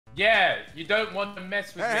Yeah, you don't want to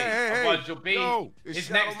mess with me. Otherwise, you'll be his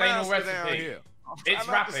next anal recipe. It's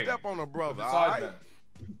rapping. Step on a brother. Sidemen.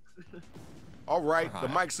 All right, the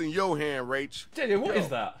mic's in your hand, Rach. JJ, what is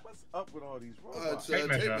that? What's up with all these robots? Tape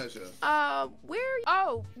measure. Where?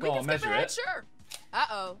 Oh, we Go can on, skip measure ahead, it. sure.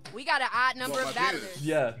 Uh-oh, we got an odd number of battlers.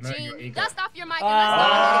 Yeah. Gene, dust off your mic and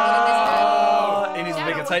let's go. It needs a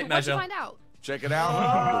bigger tape measure. Find out? Check it out.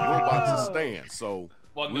 The robots are staying, so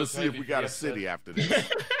we'll see if we got a city after this.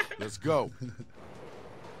 Let's go.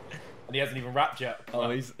 And he hasn't even rapped yet. Oh,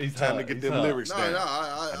 he's time to get them lyrics down.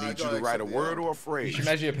 I need you to write a word or a phrase. You should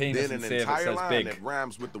measure your penis then and an see if it entire says line big. that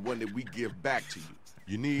rhymes with the one that we give back to you.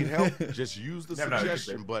 You need help? Just use the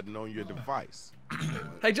suggestion button on your device.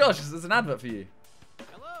 Hey Josh, there's an advert for you.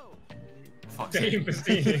 Hello.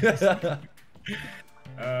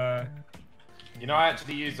 You know, I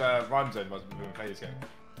actually use Rhyme Zone when we play this game.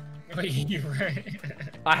 You're right.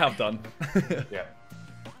 I have done. Yeah.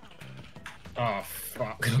 Oh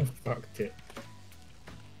fuck! I fucked it.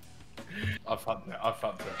 I fucked it.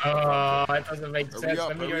 Oh, it doesn't make sense. Hurry up,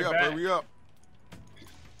 Let me hurry go up, back. hurry up.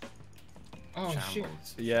 Oh shit!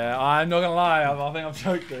 Yeah, I'm not gonna lie. I think I've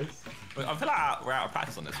choked this. I feel like we're out of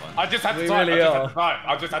practice on this one. I just had to We type. really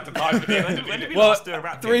I just had to type. When did we Well, last do a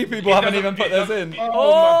rap 3 game? people haven't even put theirs in.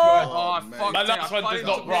 Oh My last one does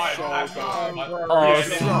not rhyme.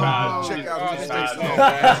 Oh, Check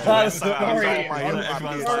out this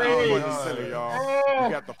Sorry. We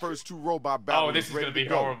got the first 2 robot battles. Oh, this is gonna be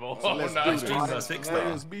go. horrible. So let's Oh, do no. this.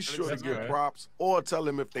 Players, be sure to give props or tell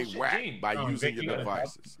them if they whack by using your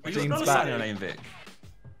devices. We Gene's just back. your name, Vic.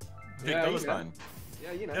 Vic Dollarstein.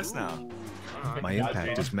 Yeah, you know. Yes, now. My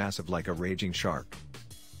impact is massive like a raging shark.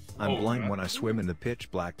 I'm blind when I swim in the pitch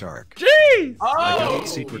black dark. Jeez! I got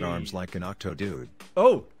secret arms like an octo dude.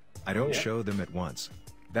 Oh! I don't show them at once.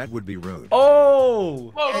 That would be rude.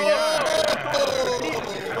 Oh!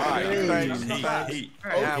 Alright, thanks. Heat.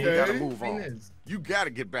 Now we gotta move on. You gotta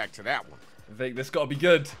get back to that one. Vic, this gotta be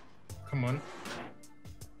good. Come on.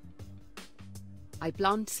 I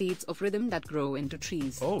plant seeds of rhythm that grow into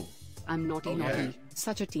trees. Oh. I'm naughty, naughty.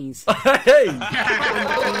 Such a tease. Hey!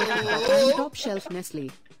 I'm top shelf Nestle.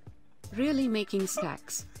 Really making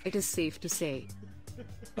stacks. It is safe to say.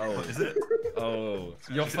 Oh, is it? Oh,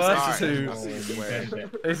 your first 2.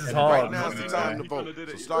 This is hard. Right now's the time to vote.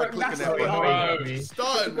 So start clicking that button.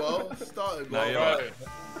 Starting well. Starting No, well. you're right.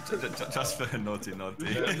 Just for naughty. I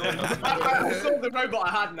saw the robot I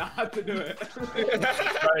had and I had to do it.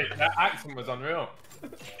 Right, that accent was unreal.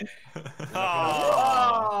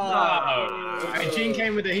 Hey, Gene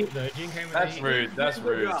came with the heat though. Gene came with the heat. Rude. That's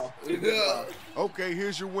rude. Yeah. Okay,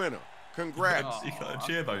 here's your winner. Congrats. You got a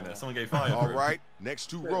cheer bonus. Someone gave 5. All right, next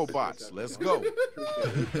 2 robots. Let's go.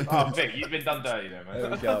 Oh, Vic, you've been done dirty there, man. There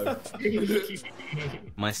we go.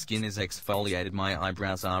 My skin is exfoliated, my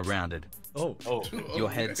eyebrows are rounded. Oh. Your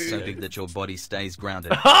head's so big that your body stays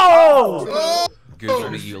grounded. Oh! Google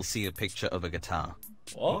me, you'll see a picture of a guitar.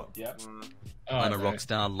 What? Yep. I'm a rock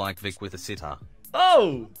star like Vic with a sitar.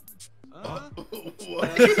 Oh!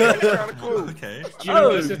 That's kind of cool. Okay. Do you know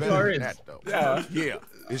what a Better sitar than is? that, though. Yeah. Yeah,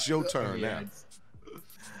 it's your turn now.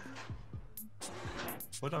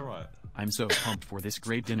 What did I write? I'm so pumped for this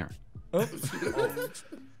great dinner.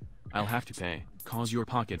 I'll have to pay, cause your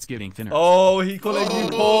pocket's getting thinner. Oh, he calling you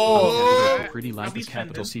poor. Pretty like this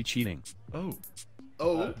capital C cheating. Oh.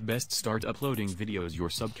 Oh. Best start uploading videos, your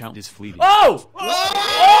sub count is fleeting. Oh!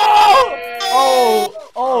 Oh!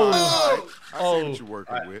 Oh! I see what you're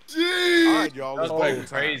working with. All right, y'all, let's go.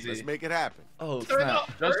 Crazy. Let's make it happen. Oh, snap.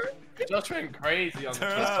 Just went crazy on the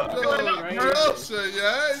Turn top. up. Joshua,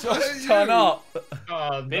 yeah? Just turn up.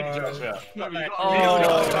 Oh, Big no. Joshua. Oh.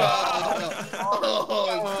 Oh,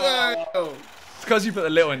 damn. It's because you put the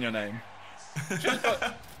little in your name.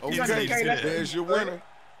 Okay, there's your winner.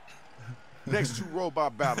 Next 2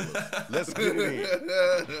 robot battlers. Let's get it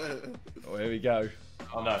in. Oh, here we go.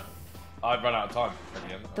 Oh no, I've run out of time.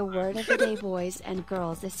 The word of the day, boys and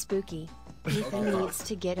girls, is spooky. Ethan needs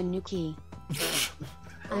to get a new key.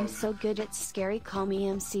 I'm so good at scary, call me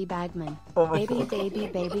MC Bagman. Baby, baby,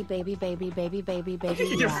 baby, baby, baby, baby, baby,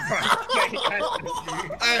 baby, yeah.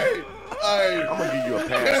 Hey, I'm gonna give you a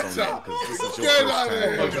pass on that because this is your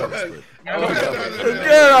first time. Get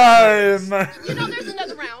him! You know there's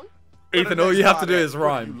another round. Ethan, all you have to do is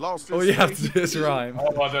rhyme. All you have to do is rhyme.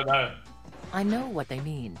 Oh, I don't know. I know what they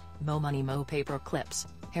mean. Mo money, mo paper clips.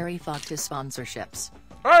 Harry fucked his sponsorships.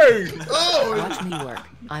 Hey! Watch me work.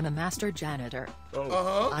 I'm a master janitor.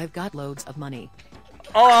 I've got loads of money.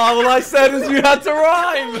 Oh, all I said is you had to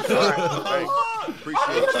rhyme! Hey,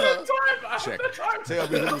 appreciate you. Check. Tell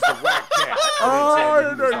me who's the whack cat. Oh, I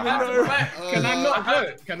don't even know. Can I not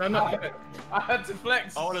vote? Can I not vote? I had to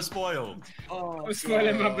flex. I want to spoil. Oh, I'm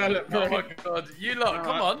spoiling my ballot, bro. Oh my god. You lot,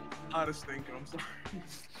 come on. I just think I'm sorry.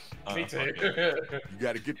 Me too. You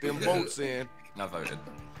got to get them votes in. I voted.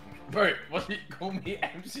 Bro, what do you call me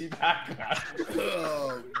MC Pac-Man?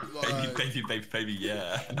 Oh, Baby,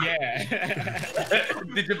 yeah. Yeah.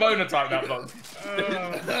 Did your boner type that one?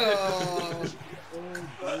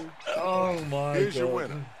 Oh my Here's god. your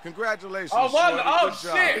winner. Congratulations. Oh, one. Shorty. Oh, Good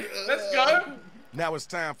job. shit. Let's go. Now it's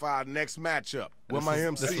time for our next matchup. Where my This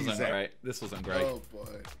MCs wasn't at? great. This wasn't great. Oh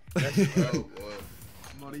boy. Oh boy.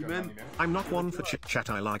 Money men. I'm not one for chit chat.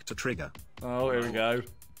 I like to trigger. Oh, here we go.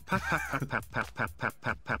 Pat pat pat pat pat pat pat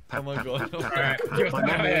pat pat pat Oh my pat God. pat pat pat. My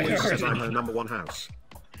mom always says I'm her number one house.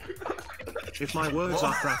 If my words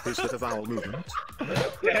are crap, is that a vowel movement? Oh my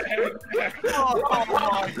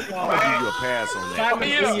I'll give you a pass on that. Family,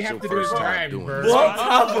 This you is have your to do first it time right, doing bro. this. What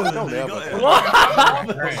happened? Don't ever. What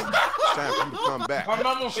happened? It's time for you to come back. My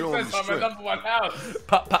mum always Show 'em says the I'm a strength. number one house.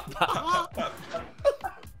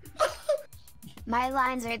 My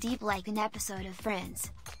lines are deep like an episode of Friends.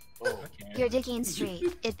 You're digging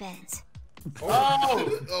straight, it bends.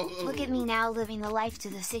 Oh! Look at me now living the life to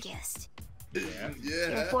the sickest. Your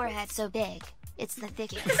Yeah. forehead so big, it's the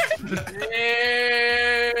thickest.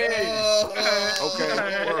 Yay!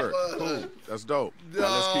 Okay, word. Cool. That's dope. Now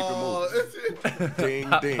let's keep it moving. Ding,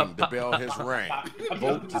 ding. The bell has rang.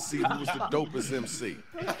 Vote to see who's the dopest MC.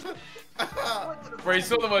 Bro, he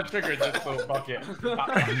saw the word trigger and just thought, fuck it.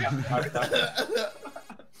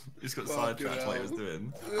 He's got sidetracked what he was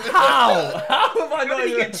doing. How? How have I not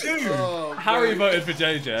even get two? Oh, Harry voted for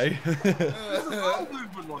JJ.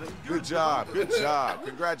 Good job. Good job.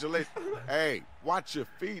 Congratulations. Hey, watch your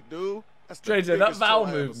feet, dude. That's the JJ, that biggest vowel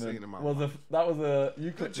toe I ever seen in movement my was life. that was a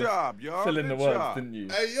you Good clicked job, y'all. fill in the Good words, job. didn't you?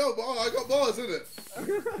 Hey, yo, bro, I got bars, innit?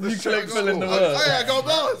 You clicked fill in the words. Hey, I got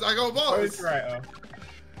bars. I got bars. Right.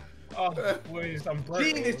 Oh, boys, I'm broke.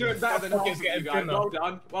 Dean is doing better than half of you guys. Well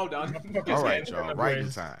done. Well done. All right, y'all. Writing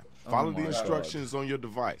time. Follow the my instructions on your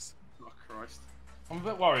device. Oh, Christ. I'm a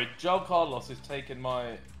bit worried. Joel Carlos is taking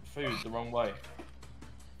my food the wrong way.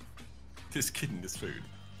 Just kidding, this food.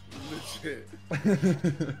 Legit. I'm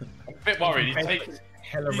a bit worried. He's taking...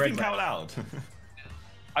 Hella You red. think out loud?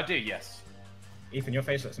 I do, yes. Ethan, your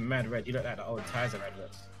face looks mad red. You look like the old Tizer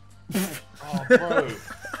adverts. Oh, bro.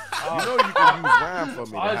 You know you can use rhyme for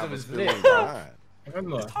me to Eyes have of us his feel lip. behind.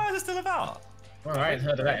 Remember? Tires are still about. Well, I ain't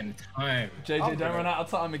heard of that in time. JJ, don't run out of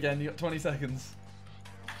time again. You got 20 seconds.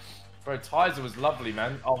 Bro, Tizer was lovely,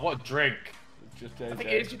 man. Oh, what a drink. Just I think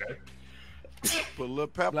JJ. it is, you know. Put a little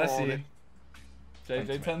pepper Bless on you. it.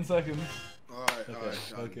 JJ, 10 seconds. All right, all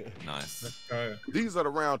right. Okay. Nice. Let's go. These are the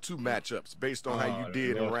round 2 matchups based on how you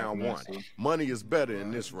did in round 1. Money is better in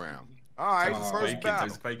this round. All right, first bacon, battle.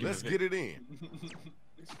 toast bacon, Let's is it? get it in.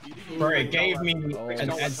 Bro, it gave me Oh, an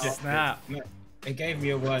adjective. snap. It gave me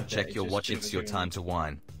a word. Check your watch, it's your time to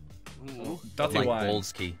whine. Dirty Like wine.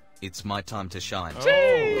 Ballsky, it's my time to shine. Oh.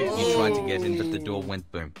 You tried to get in, but the door went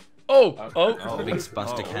boom. Oh! Oh! Big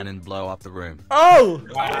Buster Cannon blow up the room. Oh!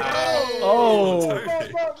 Oh!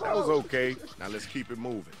 That was okay. Now let's keep it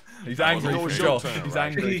moving. He's angry, know it's for your Josh. turn, He's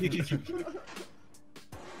right? angry.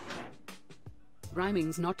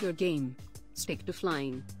 Rhyming's not your game. Stick to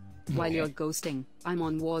flying. While you're ghosting, I'm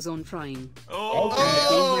on Warzone frying. Oh!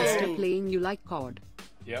 Game master playing you like COD.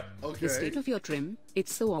 Yep. The state of your trim,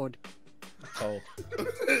 it's so odd. Oh.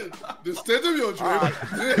 The state of your dream.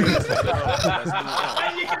 Let's move on.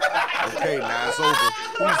 Okay, now it's over.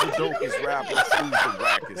 Who's the dopest rapper?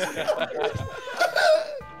 Who's the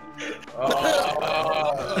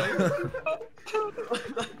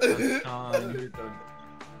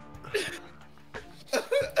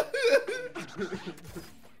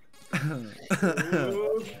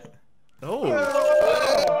Oh.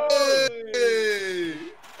 Hey!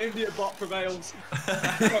 India bot prevails.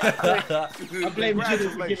 I blame Jimmy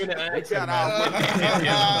for giving it an extra.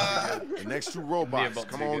 The next 2 robots,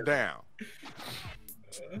 come on down.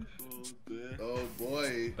 Oh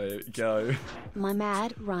boy. There you go. My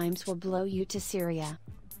mad rhymes will blow you to Syria.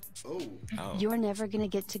 Oh. You're never gonna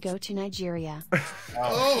get to go to Nigeria.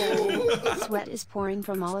 Oh. Sweat is pouring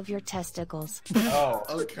from all of your testicles. Oh.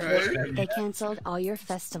 Okay. They canceled all your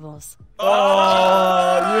festivals.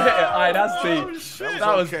 Oh, you hit it. Aye, that's deep.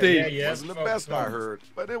 That was okay. deep. Yeah, Wasn't the best I heard,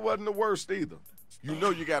 but it wasn't the worst either. You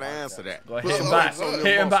know you gotta answer that. Go hit him back.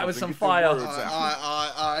 Hit him back with some fire.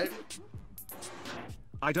 I.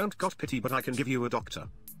 I don't got pity, but I can give you a doctor.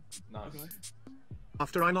 Nice.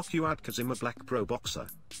 After I knock you out, cause I'm a black pro boxer.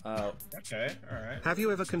 Oh. Okay, alright. Have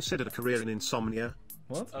you ever considered a career in insomnia?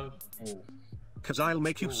 What? Oh. Cause I'll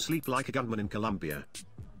make you sleep like a gunman in Colombia.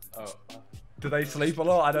 Oh. Do they sleep a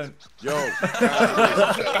lot? I don't. Yo, let's keep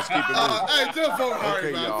it moving. Hey, just vote Harry,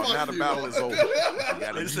 Okay, man. y'all. Fuck Now the you. battle is over. You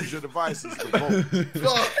gotta use your devices to vote.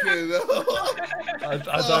 Fucking hell. I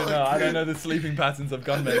don't know. I don't know the sleeping patterns of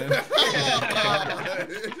gunmen.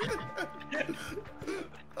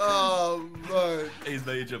 Oh man. He's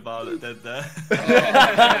Major Violet dead there.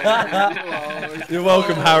 You're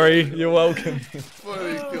welcome, Harry. You're welcome.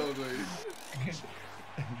 Funny killed me.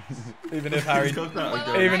 Even if Harry did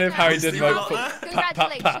vote for pat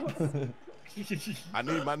pat pat. I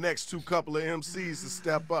need my next two couple of MCs to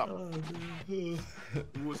step up. Ooh,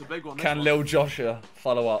 it's a big one. Can Lil Joshua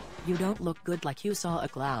follow up? You don't look good like you saw a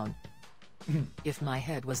clown. If my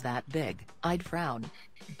head was that big, I'd frown.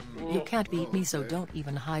 You can't beat me, so don't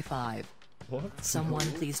even high five. What? Someone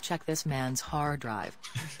please check this man's hard drive.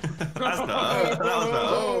 All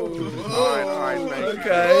right, thank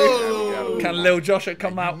you. Okay. Can Lil Joshua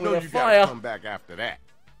come out with a you fire? gotta come back after that.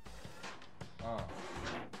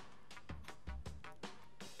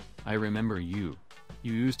 I remember you.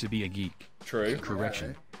 You used to be a geek. True.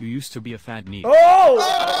 Correction. You used to be a fat neat. Oh!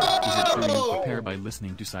 Is it true you prepare by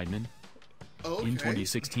listening to Sidemen? Okay. In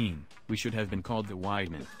 2016, we should have been called the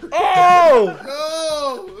Widemen. Oh!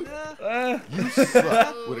 You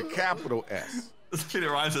suck with a capital S. This kid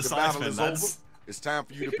rhymes with The battle Sidemen. is over. It's time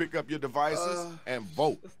for you to pick up your devices and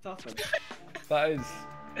vote. That is.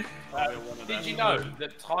 Did you know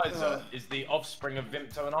that Tizer is the offspring of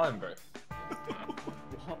Vimto and Ironbreath?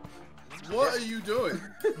 What are you doing?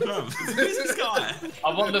 No, who's this guy?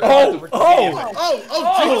 I want the Oh! Tizer Oh!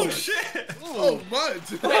 Oh, shit! Oh, man.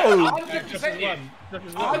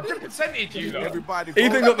 100%ed you, though. Everybody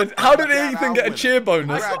Ethan got the. How did Ethan get a cheer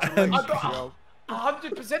bonus? Congratulations, bro.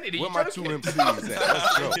 100%ed Where my two MCs at?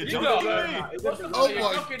 Let's go. You know. Oh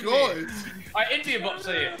my god. India Bot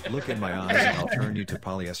say it. Look in my eyes and I'll turn you to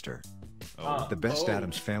polyester. The best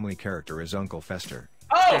Addams Family character is Uncle Fester.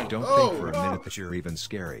 Oh! Don't think for a minute that you're even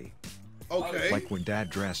scary. Okay. Like when Dad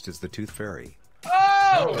dressed as the Tooth Fairy.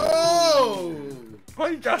 Oh! Why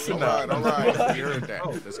are you dressing that? All right. You heard that.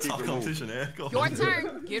 Let's keep it moving. Your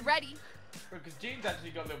turn. Get ready. Because Gene's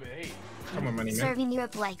actually got a little bit of heat. Come on, money man. Serving you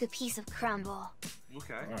up like a piece of crumble.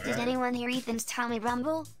 Okay. Did anyone hear Ethan's tummy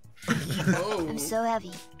rumble? Oh. I'm so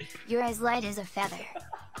heavy. You're as light as a feather.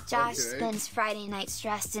 Josh Okay. spends Friday nights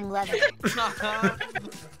dressed in leather.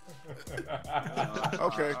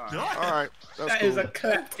 Okay. All right. That's That cool. is a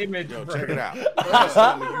clapped image, Yo, bro. check it out. It's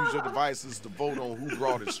time to use your devices to vote on who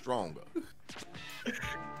brought it stronger.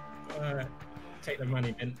 Take the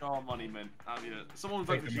money, man. Oh, money, man. Someone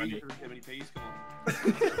vote for Take the Gene. money. How many P's? Come on.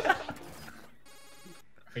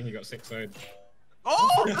 I think you got 6 votes.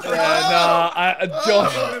 Oh! Yeah,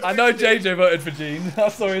 Josh. I know JJ voted for Gene. I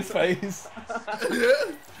saw his face.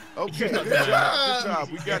 Okay, good job.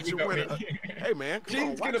 We got your winner. Hey, man, come on,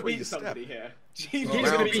 Gene's watch gonna where you beat step. somebody here. Gene's Round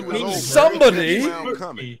gonna two beat is me. over. Somebody? Next round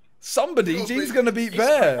coming. Somebody. Gene's gonna beat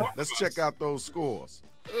Bear. Let's check out those scores.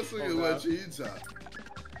 Let's look at what Gene's at.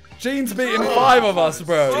 Gene's beating 5 of us,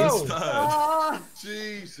 bro.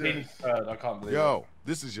 Jesus. Gene's third. I can't believe Yo,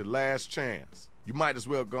 this is your last chance. You might as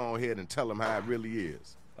well go ahead and tell them how it really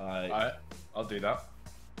is. Alright, I'll do that.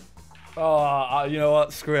 Oh, you know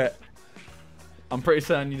what? Screw it. I'm pretty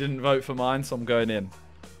certain you didn't vote for mine, so I'm going in.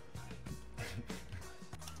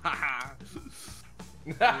 Harry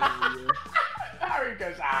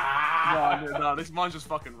goes, ah! No, this mine's just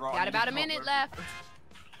fucking right. Got about a minute left.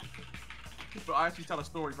 But I actually tell a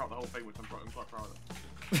story throughout the whole thing, which I'm quite proud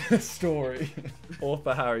of. Story.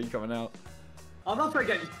 Author Harry coming out. I'm not trying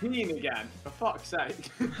to get Gene again, for fuck's sake.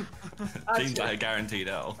 Gene's like a guaranteed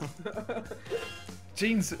L.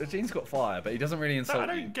 Gene's got fire, but he doesn't really insult I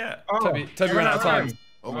don't you. get. Toby ran out of time.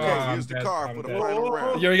 Okay, here's the card for the final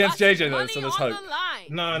round. You're against JJ though, so there's hope.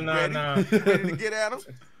 No. Ready to get at him?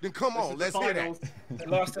 Then come on, let's hit it.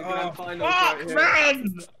 Last Grand finals Fuck, right here.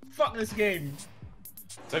 man! Fuck this game.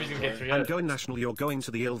 Toby's gonna get 3. I'm going national, you're going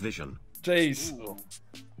to the ill vision. Jeez.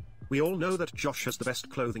 We all know that Josh has the best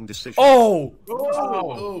clothing decision. Oh!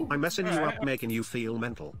 Oh. I'm messing you up, making you feel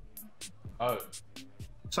mental. Oh.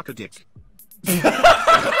 Suck a dick. He's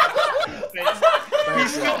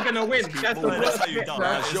still gonna win. That's the That's worst how you bit, done. bro.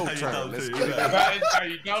 That's your how you turn. done Let's too, get it. yeah. That is how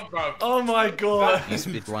you done, bro. Oh my god. You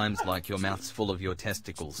spit rhymes like your mouth's full of your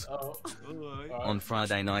testicles. On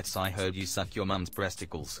Friday nights I heard you suck your mum's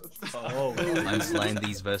breasticles. Oh. I'm slaying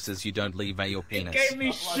these verses, you don't leave your penis. Gave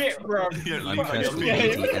me shit, bro. I'm cursed with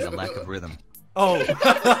beauty and a lack of rhythm. Oh.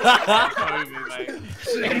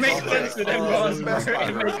 It makes sense to them bars, bro.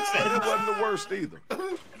 It makes sense. It wasn't the worst either.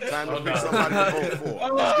 Time to pick somebody to vote for.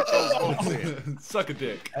 Get those votes in. Suck a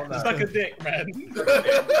dick. Suck a dick, man.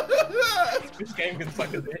 This game can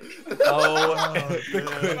suck a dick. Oh.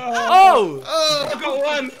 Oh! I got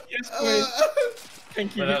one. Yes, please.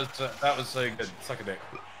 Thank you. That was so good. Suck a dick.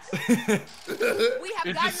 We have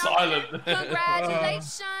You're gotten just silent.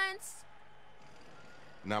 Congratulations.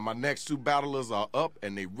 Now my next two battlers are up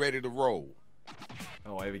and they ready to roll.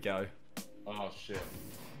 Oh, here we go. Oh shit.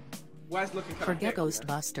 Where's looking kind Forget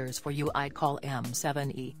Ghostbusters for you, I'd call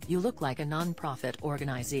M7E. You look like a non-profit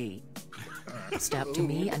organizee. Step to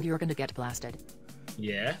me and you're gonna get blasted.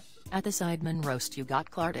 Yeah? At the Sidemen roast you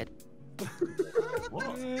got clarted. What?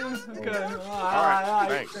 Okay. Alright,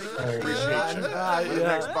 thanks. Appreciate you. Where the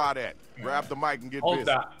next spot at? Grab the mic and get busy.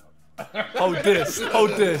 That. Hold this.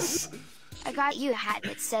 Hold this. I got you a hat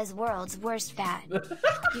that says world's worst fat.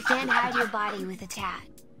 You can't hide your body with a tat.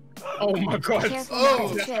 Oh my god. Careful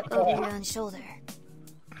not to trip over your own shoulder.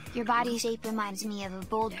 Your body shape reminds me of a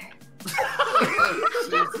boulder.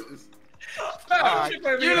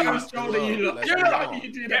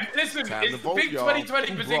 Listen, it's big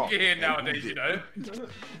 2020 Bazinga here nowadays, you know.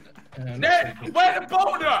 Ned, where the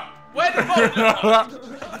boulder? Where the boulder?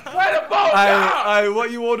 Where the boulder? Hey, what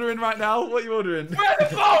are you ordering right now? What are you ordering? Where the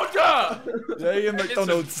boulder? Yeah, you're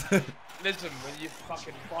McDonald's. Listen, when you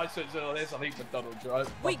fucking buy something like this, I think McDonald's, right?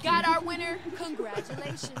 We got our winner.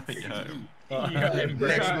 Congratulations.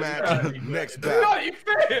 Next match, next battle. No, you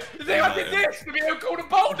fair. The thing I did this to be able to call the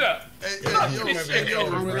boulder.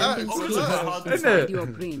 Isn't it? Your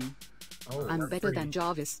brain. I'm better than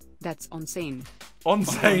Jarvis. That's insane.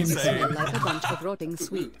 Insane. Smell like a bunch of rotting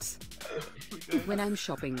sweets. When I'm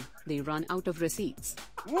shopping, they run out of receipts.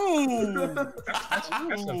 That's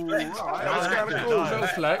kind of cool. Little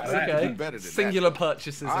flex, okay. Singular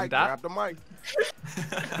purchases and that. Grab the mic.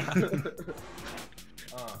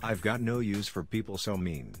 I've got no use for people so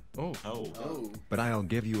mean. Oh. But I'll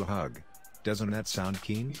give you a hug. Doesn't that sound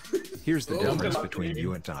keen? Here's the difference between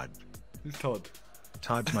you and Todd. Who's Todd?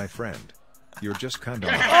 Todd's my friend. You're just kind of.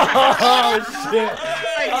 Oh shit!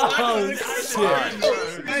 Oh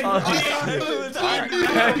shit!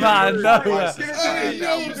 Come on, no.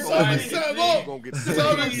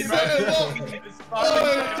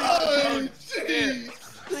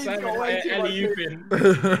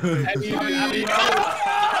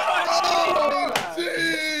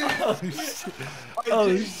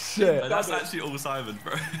 Oh shit! That's actually all Simon,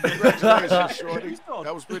 bro. Congratulations, Shorty.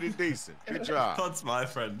 That was pretty decent. Good job. Todd's my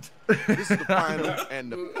friend. This is the final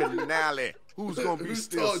and the finale. Who's gonna be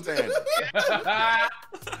still standing?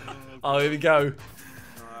 Oh, here we go.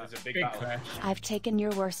 It's a big battle. I've taken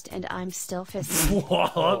your worst and I'm still fisting.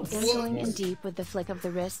 What? Going in deep with the flick of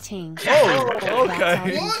the wrist ting. Oh, That's all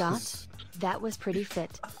okay. you got? That was pretty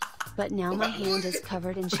fit. But now my hand is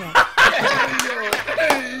covered in shit.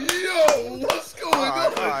 Hey, yo, what's going on?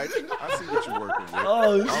 All right. I see what you're working with.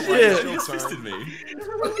 Oh, shit. You twisted me.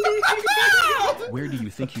 Where do you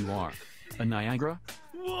think you are? A Niagara?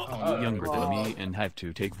 You're younger than me and have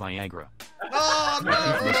to take Viagra. Oh, no.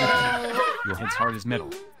 Your head's hard as metal.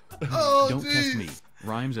 Oh, Don't test me.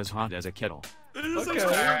 Rhymes as hot as a kettle. Okay.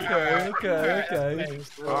 All right, thank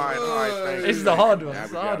you. This is the hard one. Now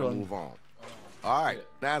It's we the hard gotta one. move on. All right,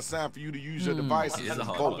 now it's time for you to use your devices and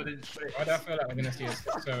vote. Why do I feel like we're gonna see a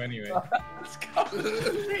so anyway?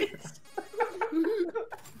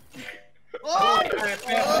 Fair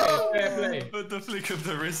play. But the flick of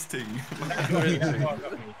the wristing.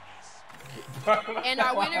 And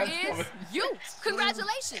our winner is you.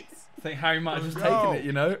 Congratulations. I think Harry might have just taken it,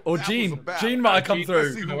 you know? Or That Gene. was a battle. Gene might have come Let's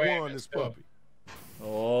through. see who won this puppy.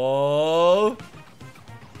 Oh.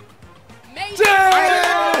 Amazing.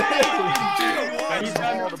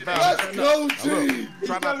 Let's go, G.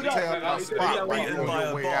 Try not to tear my spot right on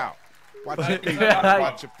your way out. Watch your feet. Yeah.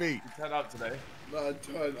 Watch your feet. He turned up today. Man,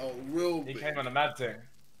 turn out real He big. came on a mad thing.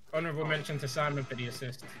 Honorable mention to Simon for the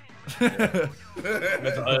assist.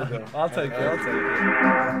 I'll take it.